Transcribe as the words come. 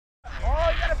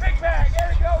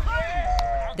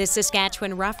The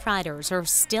Saskatchewan Roughriders are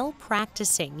still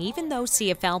practicing, even though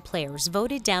CFL players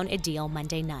voted down a deal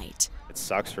Monday night. It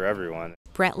sucks for everyone.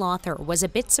 Brett Lother was a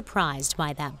bit surprised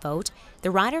by that vote.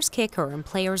 The Riders kicker and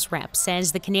players rep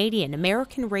says the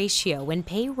Canadian-American ratio and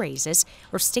pay raises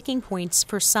are sticking points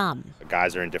for some. The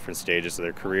guys are in different stages of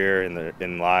their career,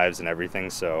 in lives and everything,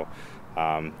 so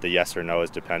the yes or no is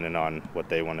dependent on what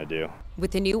they want to do.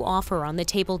 With the new offer on the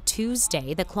table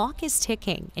Tuesday, the clock is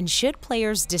ticking, and should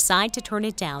players decide to turn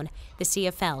it down, the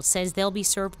CFL says they'll be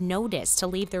served notice to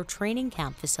leave their training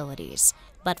camp facilities.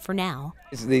 But for now,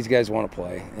 these guys want to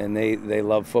play, and they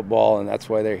love football, and that's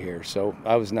why they're here. So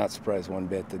I was not surprised one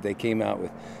bit that they came out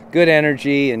with good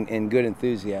energy and good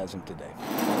enthusiasm today.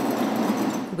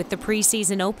 With the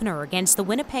preseason opener against the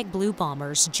Winnipeg Blue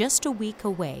Bombers just a week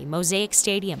away, Mosaic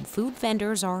Stadium food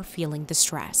vendors are feeling the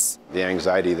stress. The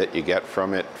anxiety that you get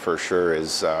from it, for sure,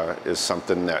 is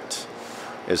something that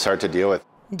is hard to deal with.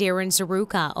 Darren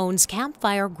Zaruka owns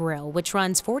Campfire Grill, which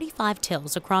runs 45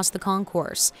 tills across the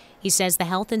concourse. He says the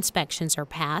health inspections are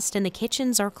passed and the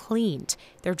kitchens are cleaned.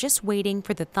 They're just waiting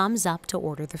for the thumbs up to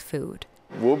order the food.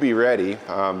 We'll be ready.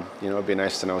 It'd be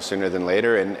nice to know sooner than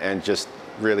later, and just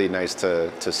really nice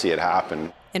to see it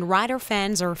happen. And Rider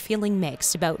fans are feeling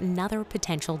mixed about another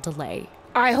potential delay.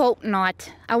 I hope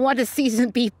not. I want the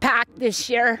season be packed this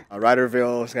year.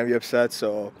 Riderville is going to be upset,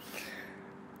 so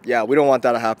yeah, we don't want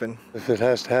that to happen. If it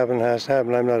has to happen, it has to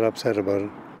happen. I'm not upset about it.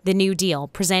 The new deal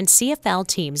presents CFL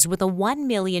teams with a $1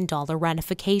 million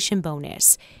ratification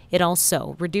bonus. It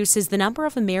also reduces the number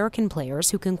of American players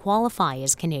who can qualify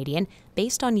as Canadian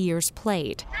based on years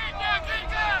played.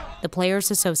 The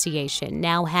Players Association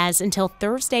now has until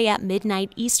Thursday at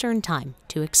midnight Eastern Time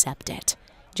to accept it.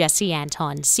 Jesse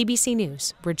Anton, CBC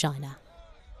News, Regina.